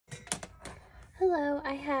Hello,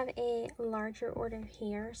 I have a larger order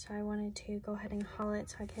here, so I wanted to go ahead and haul it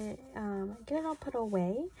so I could get it all put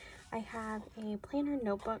away. I have a planner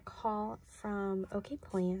notebook haul from OK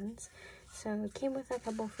Plans. So it came with a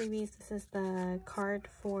couple freebies. This is the card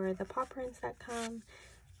for the paw prints that come,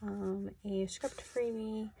 a script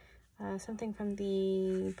freebie, something from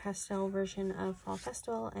the pastel version of Fall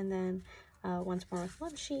Festival, and then Once More with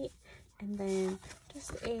Love sheet, and then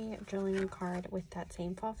just a journaling card with that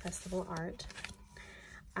same Fall Festival art.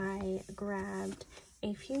 I grabbed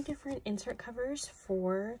a few different insert covers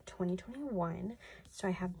for 2021. So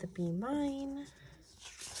I have the Be Mine,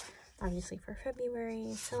 obviously for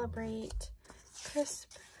February, Celebrate,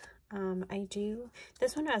 Crisp.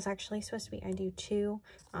 This one was actually supposed to be I Do 2,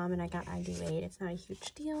 and I got I Do 8. It's not a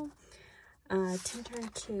huge deal. Tin Turn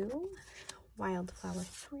 2, Wildflower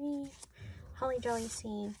 3, Holly Jolly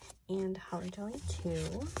Scene, and Holly Jolly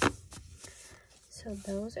 2. So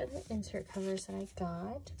those are the insert covers that I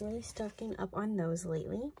got. Really stocking up on those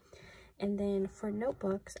lately. And then for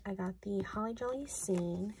notebooks, I got the Holly Jolly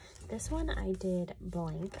Scene. This one I did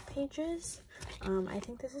blank pages. I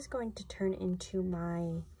think this is going to turn into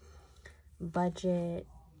my budget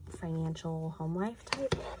financial home life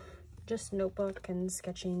type. Just notebook and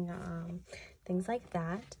sketching, things like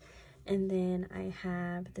that. And then I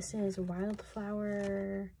have, this is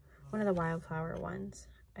Wildflower, one of the Wildflower ones,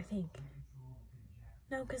 I think.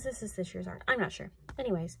 No, because this is this year's art. I'm not sure.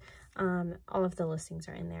 Anyways, all of the listings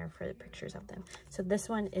are in there for the pictures of them. So this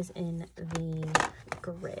one is in the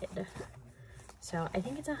grid. So I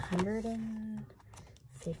think it's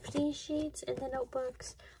 150 sheets in the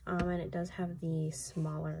notebooks. And it does have the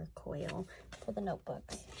smaller coil for the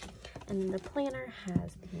notebooks. And the planner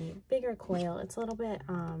has the bigger coil. It's a little bit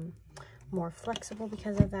more flexible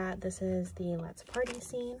because of that. This is the Let's Party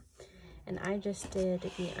Scene. And I just did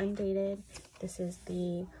the undated. This is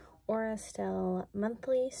the Aurastell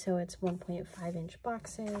monthly, so it's 1.5 inch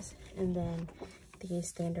boxes, and then the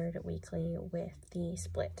standard weekly with the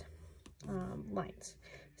split lines.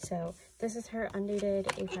 So this is her undated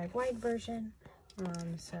A5 wide version.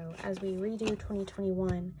 So as we redo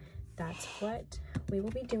 2021, that's what we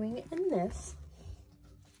will be doing in this.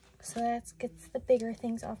 So that gets the bigger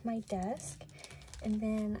things off my desk. And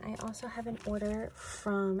then I also have an order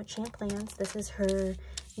from Champ Plans. This is her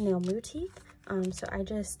nail motif. So I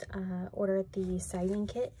just ordered the siding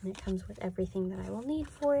kit, and it comes with everything that I will need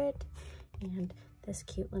for it, and this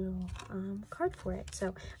cute little card for it.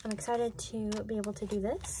 So I'm excited to be able to do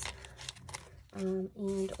this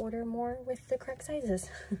and order more with the correct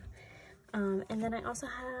sizes. And then I also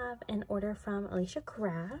have an order from Alicia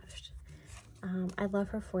Craft. I love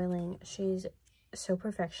her foiling. She's so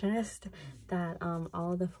perfectionist that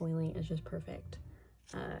all of the foiling is just perfect.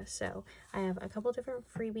 So I have a couple different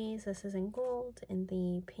freebies. This is in gold, in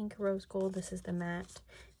the pink rose gold. This is the matte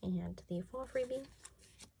and the fall freebie.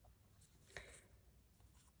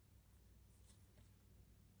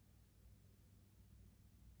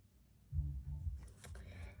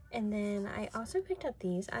 And then I also picked up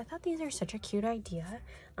these. I thought these are such a cute idea,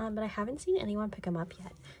 but I haven't seen anyone pick them up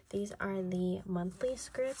yet. These are the monthly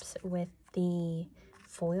scripts with the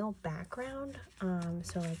foil background.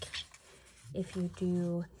 So like if you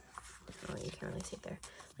do, oh, you can't really see it there.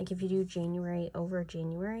 Like if you do January over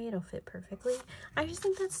January, it'll fit perfectly. I just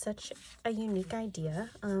think that's such a unique idea.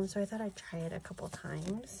 So I thought I'd try it a couple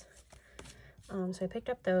times. So I picked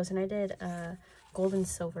up those, and I did gold and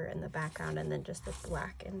silver in the background, and then just the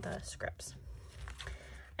black in the scripts.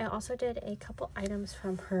 I also did a couple items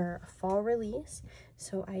from her fall release.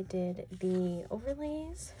 So I did the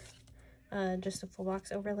overlays, just the full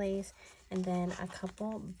box overlays, and then a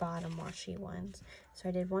couple bottom washi ones. So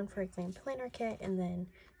I did one for a Glam Planner kit, and then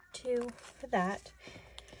two for that.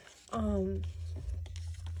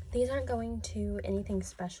 These aren't going to anything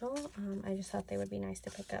special. I just thought they would be nice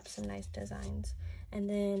to pick up some nice designs. And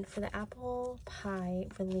then for the apple pie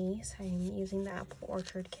release, I'm using the Apple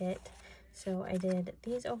Orchard kit. So I did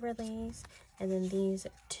these overlays, and then these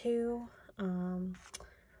two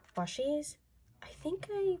washies. I think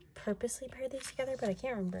I purposely paired these together, but I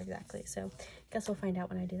can't remember exactly. So I guess we'll find out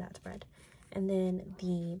when I do that spread. And then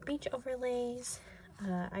the beach overlays,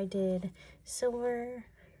 I did silver,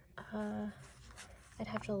 I'd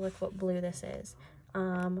have to look what blue this is.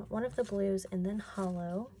 One of the blues, and then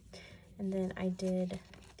hollow. And then I did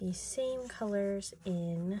the same colors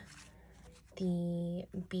in the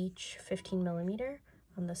beach 15mm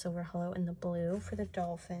on the silver, hollow, and the blue for the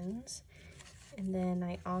dolphins. And then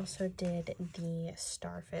I also did the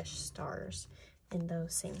starfish stars in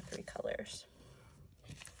those same three colors.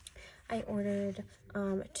 I ordered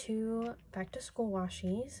 2 back to school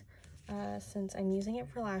washies. since I'm using it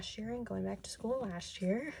for last year and going back to school last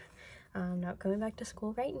year. Not going back to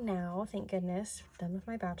school right now, thank goodness. Done with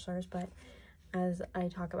my bachelor's, but as I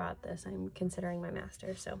talk about this, I'm considering my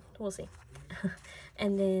master's, so we'll see.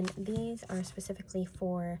 And then these are specifically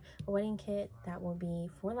for a wedding kit that will be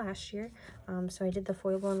for last year. So I did the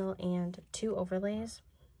foil bundle and 2 overlays.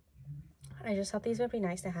 I just thought these would be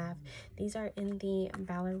nice to have. These are in the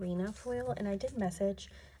ballerina foil, and I did message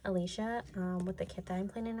Alicia with the kit that I'm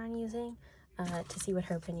planning on using to see what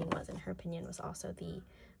her opinion was, and her opinion was also the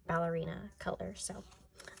ballerina color. So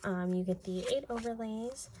you get the 8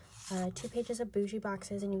 overlays, 2 pages of bougie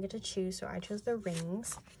boxes, and you get to choose. So I chose the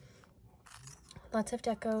rings. Lots of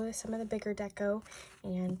deco, some of the bigger deco,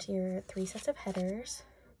 and your 3 sets of headers.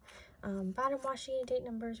 Bottom washi, date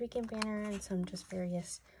numbers, weekend banner, and some just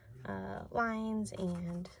various lines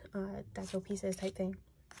and deco pieces type thing.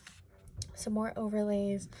 Some more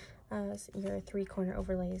overlays, your 3 corner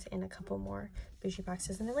overlays, and a couple more bougie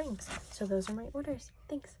boxes and the rings. So those are my orders.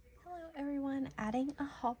 Thanks. Hello everyone, adding a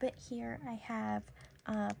haul bit here. I have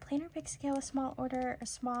Planner Pixie a small order, a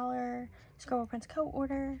smaller Scribble Prints Co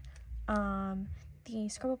order, the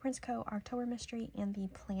Scribble Prints Co October mystery, and the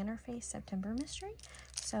Planner Face September mystery.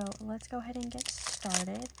 So let's go ahead and get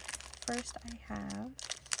started. First I have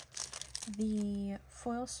the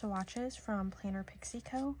foil swatches from Planner Pixie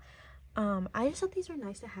Co. I just thought these were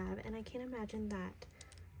nice to have, and I can't imagine that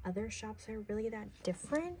other shops are really that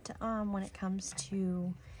different when it comes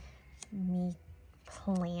to me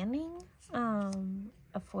planning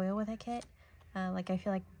a foil with a kit. Like I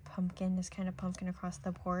feel like pumpkin is kind of pumpkin across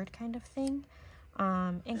the board kind of thing,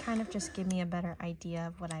 and kind of just give me a better idea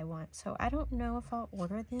of what I want. So I don't know if I'll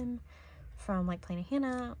order them from like Plain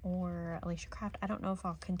Hannah or Alicia Craft. I don't know if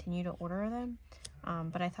I'll continue to order them,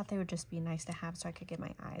 but I thought they would just be nice to have so I could get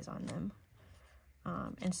my eyes on them,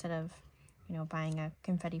 instead of, you know, buying a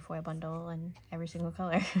confetti foil bundle in every single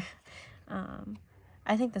color.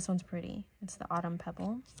 I think this one's pretty. It's the Autumn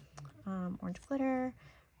Pebble. Orange glitter,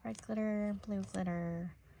 red glitter, blue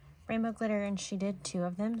glitter, rainbow glitter, and she did 2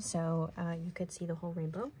 of them, so you could see the whole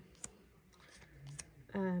rainbow.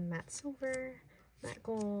 Matte silver, matte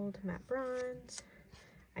gold, matte bronze,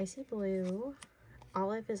 icy blue,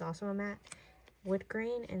 olive is also a matte, wood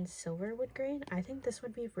grain, and silver wood grain. I think this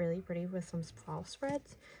would be really pretty with some fall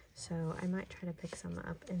spreads, so I might try to pick some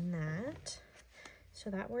up in that. So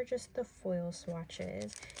that were just the foil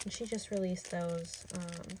swatches, and she just released those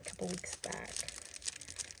a couple weeks back.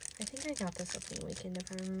 I think I got this opening weekend if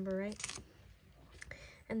I remember right.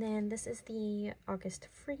 And then this is the August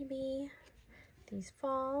freebie, these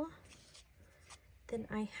fall. Then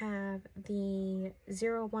I have the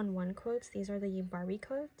 011 quotes. These are the Barbie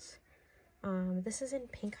quotes. This is in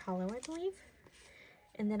Pink Hollow, I believe.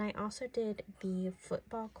 And then I also did the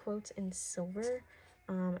football quotes in silver.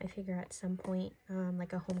 I figure at some point,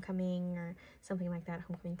 like a homecoming or something like that,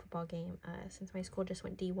 homecoming football game, since my school just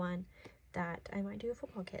went D1, that I might do a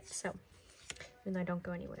football kit. So, even though I don't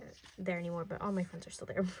go anywhere there anymore, but all my friends are still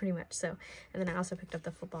there pretty much. So, and then I also picked up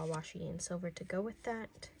the football washi in silver to go with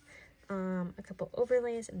that. A couple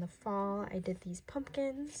overlays in the fall. I did these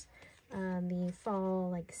pumpkins, the fall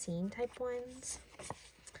like scene type ones,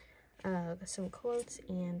 some quotes,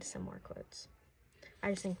 and some more quotes.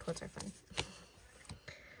 I just think quotes are fun.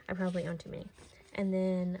 I probably own too many. And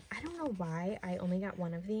then I don't know why I only got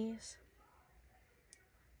 1 of these.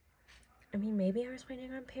 I mean, maybe I was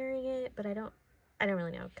planning on pairing it, but I don't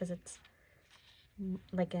really know, because it's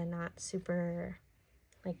like a not super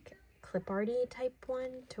like clip arty type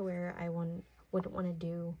one to where I wouldn't want to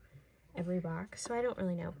do every box, so I don't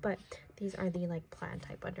really know. But these are the like plaid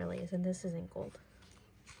type underlays, and this is in gold.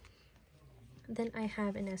 Then I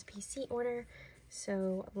have an SPC order.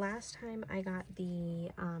 So last time I got the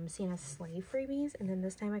Santa Sleigh freebies, and then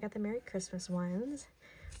this time I got the Merry Christmas ones,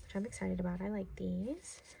 which I'm excited about. I like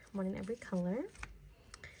these, 1 in every color.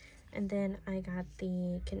 And then I got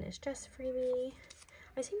the Kidness Jess freebie.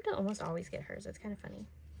 I seem to almost always get hers. It's kind of funny.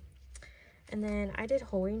 And then I did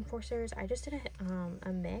Whole Reinforcers. I just did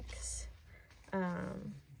a mix.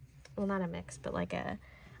 Well, not a mix, but like I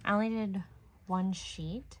only did 1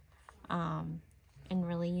 sheet. And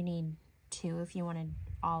really you need 2 if you wanted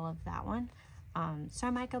all of that one. So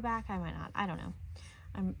I might go back, I might not, I don't know.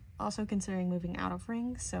 I'm also considering moving out of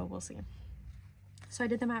rings, so we'll see. So I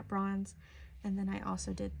did the matte bronze, and then I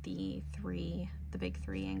also did the big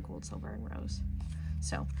 3 in gold, silver, and rose.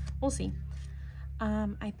 So we'll see.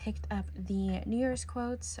 I picked up the New Year's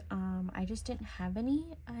quotes. I just didn't have any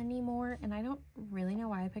anymore, and I don't really know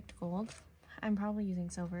why I picked gold. I'm probably using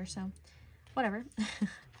silver, so whatever.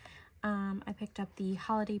 I picked up the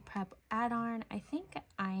Holiday Prep add-on. I think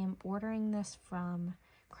I am ordering this from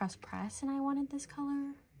Crust Press and I wanted this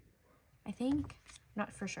color, I think.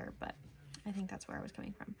 Not for sure, but I think that's where I was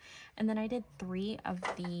coming from. And then I did 3 of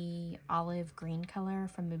the olive green color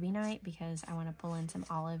from Movie Night because I want to pull in some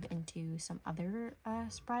olive into some other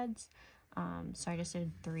spreads. So I just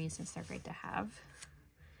did 3 since they're great to have.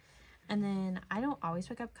 And then I don't always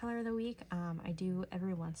pick up color of the week. I do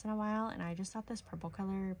every once in a while, and I just thought this purple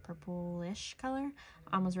color, purplish color,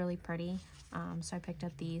 was really pretty. So I picked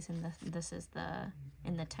up these, and this is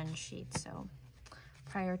in the 10 sheet. So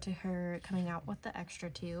prior to her coming out with the extra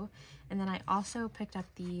 2. And then I also picked up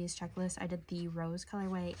these checklists. I did the rose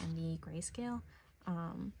colorway and the grayscale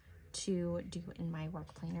to do in my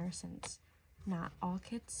work planner, since not all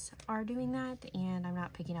kits are doing that, and I'm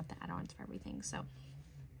not picking up the add-ons for everything. So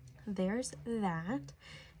there's that.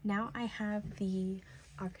 Now I have the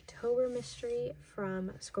October Mystery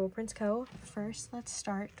from Scroll Prints Co. First, let's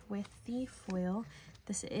start with the foil.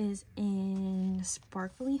 This is in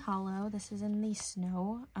Sparkly Hollow. This is in the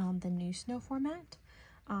snow, the new snow format,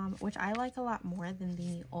 which I like a lot more than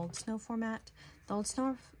the old snow format. The old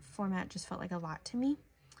snow format just felt like a lot to me.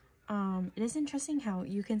 It is interesting how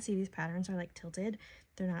you can see these patterns are like tilted.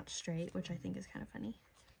 They're not straight, which I think is kind of funny.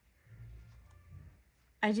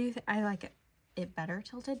 I like it better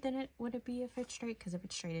tilted than it would be if it's straight, because if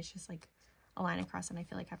it's straight, it's just like a line across, and I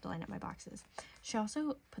feel like I have to line up my boxes. She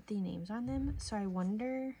also put the names on them, so I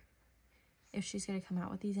wonder if she's going to come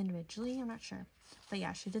out with these individually. I'm not sure. But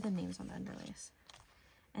yeah, she did the names on the underlays.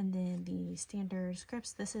 And then the standard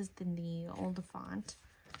scripts. This is the old font.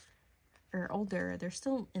 Or older. They're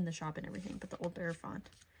still in the shop and everything, but the older font.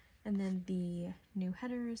 And then the new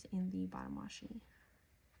headers and the bottom washi,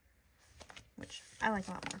 which I like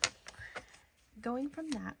a lot more. Going from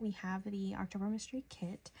that, we have the October Mystery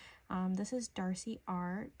Kit. This is Darcy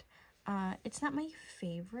Art. It's not my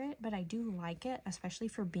favorite, but I do like it, especially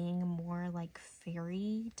for being more like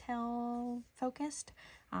fairy tale focused,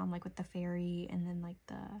 like with the fairy and then like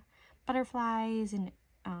the butterflies and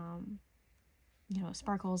you know,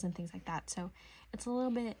 sparkles and things like that. So it's a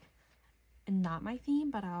little bit not my theme,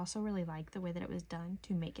 but I also really like the way that it was done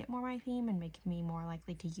to make it more my theme and make me more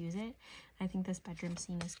likely to use it. I think this bedroom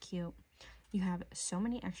scene is cute. You have so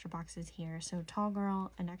many extra boxes here. So Tall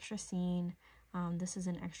Girl, an extra scene. This is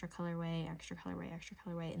an extra colorway, extra colorway, extra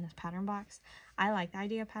colorway in this pattern box. I like the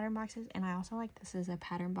idea of pattern boxes, and I also like this is a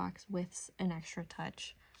pattern box with an extra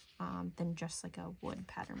touch than just like a wood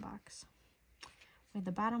pattern box. With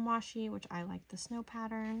the bottom washi, which I like the snow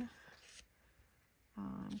pattern.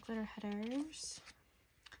 Glitter headers,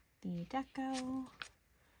 the deco,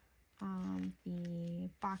 the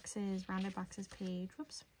boxes, rounded boxes page,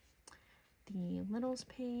 whoops, the littles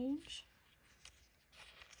page,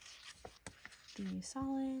 the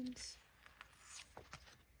solids,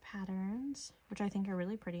 patterns, which I think are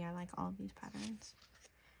really pretty. I like all of these patterns.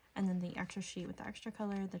 And then the extra sheet with the extra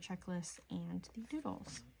color, the checklist, and the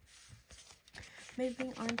doodles.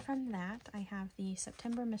 Moving on from that, I have the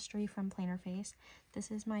September Mystery from Planner Face.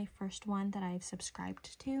 This is my first one that I've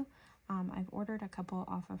subscribed to. I've ordered a couple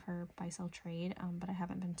off of her buy sell trade, but I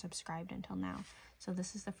haven't been subscribed until now. So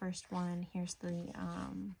this is the first one. Here's the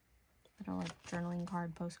little like journaling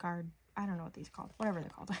card, postcard. I don't know what these are called, whatever they're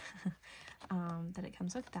called. That it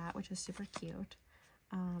comes with that, which is super cute.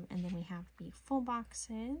 And then we have the full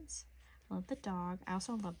boxes. I love the dog. I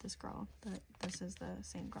also love this girl. This is the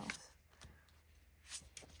same girl.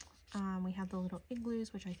 We have the little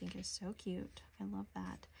igloos, which I think is so cute. I love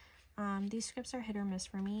that. These scripts are hit or miss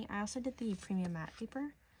for me. I also did the premium matte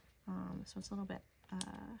paper, so it's a little bit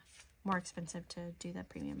more expensive to do the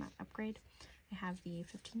premium matte upgrade. I have the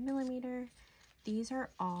 15mm. These are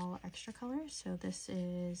all extra colors, so this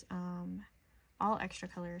is all extra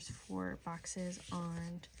colors for boxes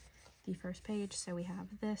on the first page. So we have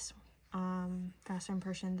this fashion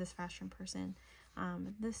person, this fashion person,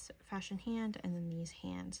 this fashion hand, and then these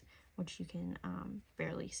hands, which you can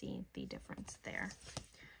barely see the difference there.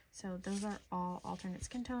 So those are all alternate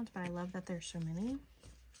skin tones, but I love that there's so many.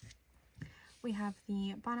 We have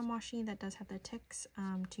the bottom washi that does have the ticks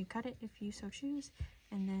to cut it if you so choose,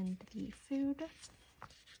 and then the food.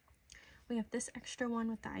 We have this extra one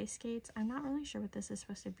with the ice skates. I'm not really sure what this is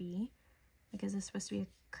supposed to be. Like, is this supposed to be a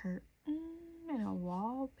curtain and a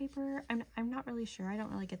wallpaper? I'm not really sure. I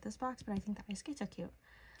don't really get this box, but I think the ice skates are cute.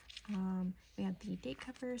 We have the date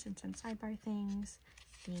covers and some sidebar things,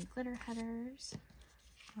 the glitter headers,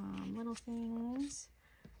 little things,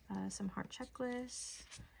 some heart checklists,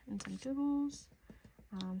 and some doodles,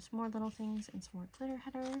 some more little things, and some more glitter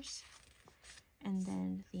headers, and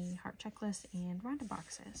then the heart checklist and rounded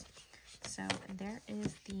boxes. So there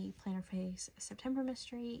is the Planner Face September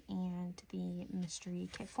mystery and the mystery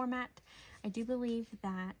kit format. I do believe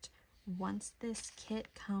that once this kit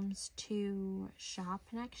comes to shop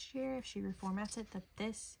next year, if she reformats it, that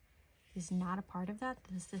this is not a part of that.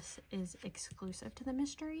 This is exclusive to the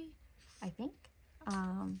mystery, I think.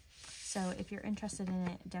 So if you're interested in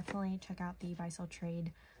it, definitely check out the Buy Sell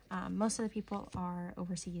Trade. Most of the people are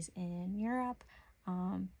overseas in Europe,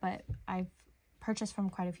 but I've purchased from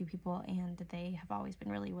quite a few people and they have always been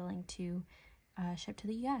really willing to ship to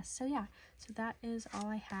the US. So yeah, so that is all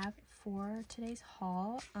I have for today's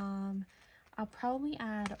haul. I'll probably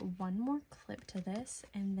add one more clip to this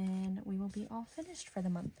and then we will be all finished for the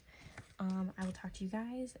month. I will talk to you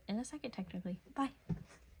guys in a second technically. Bye.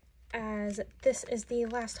 As this is the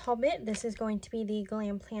last haul bit, this is going to be the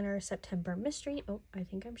Glam Planner September Mystery. Oh, I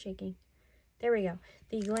think I'm shaking. There we go.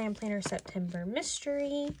 The Glam Planner September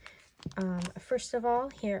Mystery. First of all,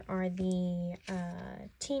 here are the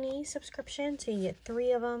teeny subscriptions. So you get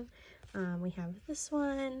 3 of them. We have this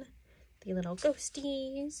one, the little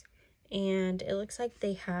ghosties, and it looks like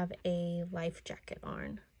they have a life jacket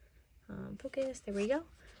on. Focus, there we go.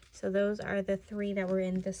 So those are the 3 that were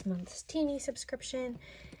in this month's teeny subscription.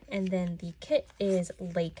 And then the kit is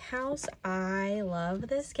Lake House. I love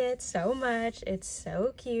this kit so much. It's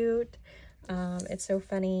so cute. It's so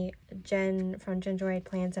funny. Jen from Gingerbread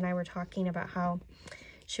Plans and I were talking about how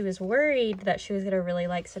she was worried that she was going to really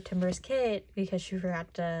like September's kit because she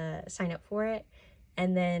forgot to sign up for it.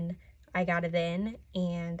 And then I got it in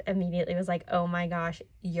and immediately was like, oh my gosh,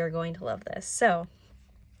 you're going to love this. So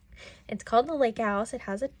it's called the Lake House. It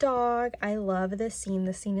has a dog. I love this scene.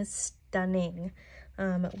 The scene is stunning.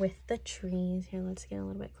 With the trees. Here, let's get a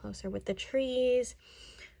little bit closer. With the trees,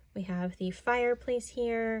 we have the fireplace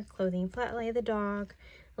here, clothing flat lay of the dog,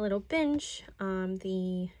 a little bench,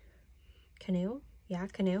 the canoe,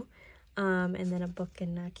 canoe, and then a book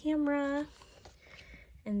and a camera.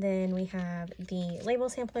 And then we have the label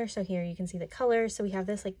sampler. So here you can see the colors. So we have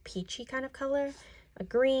this like peachy kind of color, a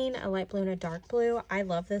green, a light blue, and a dark blue. I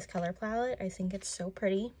love this color palette. I think it's so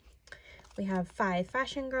pretty. We have 5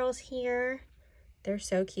 fashion girls here. They're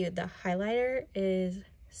so cute. The highlighter is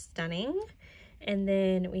stunning. And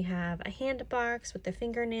then we have a hand box with the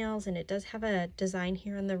fingernails, and it does have a design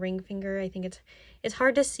here on the ring finger. I think it's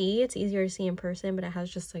hard to see. It's easier to see in person, but it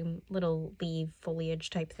has just like little leaf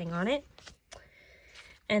foliage type thing on it.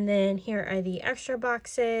 And then here are the extra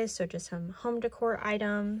boxes. So just some home decor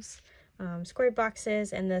items, squared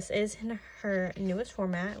boxes, and this is in her newest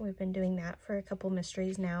format. We've been doing that for a couple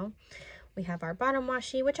mysteries now. We have our bottom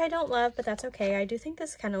washi, which I don't love, but that's okay. I do think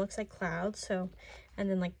this kind of looks like clouds, so, and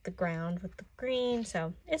then like the ground with the green,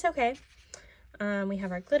 so it's okay. We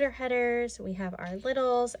have our glitter headers, we have our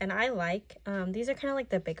littles, and I like, these are kind of like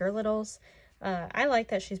the bigger littles. I like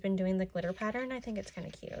that she's been doing the glitter pattern. I think it's kind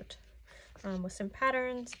of cute. With some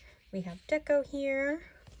patterns, we have deco here,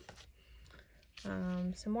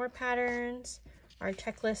 some more patterns. Our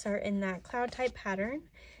checklists are in that cloud type pattern.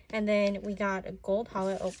 And then we got a gold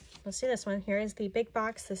hollow. Oh, let's see this one. Here is the big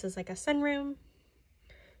box. This is like a sunroom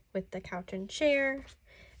with the couch and chair.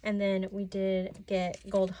 And then we did get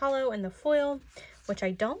gold hollow in the foil, which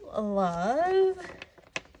I don't love,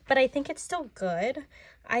 but I think it's still good.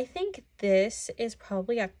 I think this is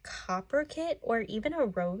probably a copper kit or even a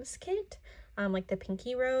rose kit, like the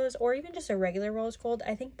pinky rose or even just a regular rose gold.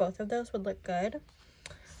 I think both of those would look good.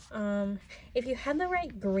 If you had the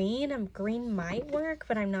right green, green might work,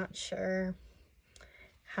 but I'm not sure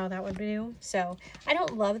how that would do. So I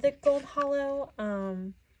don't love the gold hollow,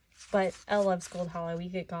 but Elle loves gold hollow. We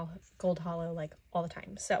get gold hollow like all the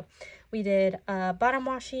time. So we did bottom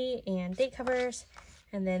washi and date covers,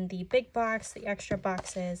 and then the big box, the extra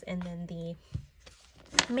boxes, and then the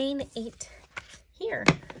main 8 here.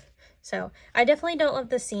 So I definitely don't love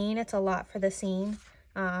the scene. It's a lot for the scene.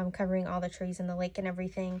 Covering all the trees in the lake and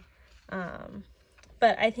everything.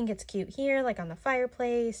 But I think it's cute here, like on the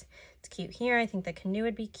fireplace. It's cute here. I think the canoe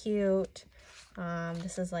would be cute.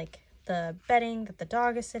 This is like the bedding that the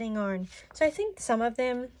dog is sitting on. So I think some of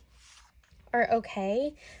them are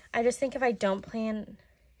okay. I just think if I don't plan,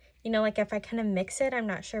 you know, like if I kind of mix it, I'm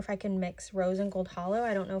not sure if I can mix rose and gold hollow.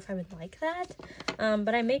 I don't know if I would like that.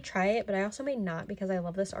 But I may try it, but I also may not because I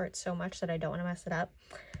love this art so much that I don't want to mess it up.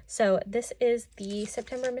 So this is the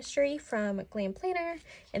September mystery from Glam Planner,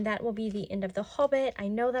 and that will be the end of the haul bit. I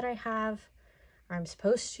know that I'm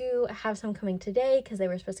supposed to have some coming today because they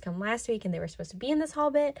were supposed to come last week and they were supposed to be in this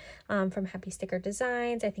haul bit from Happy Sticker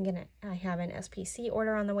Designs. I think I have an SPC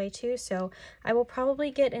order on the way too, so I will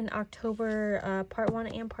probably get an October part 1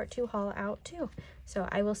 and part 2 haul out too. So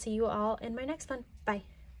I will see you all in my next one. Bye.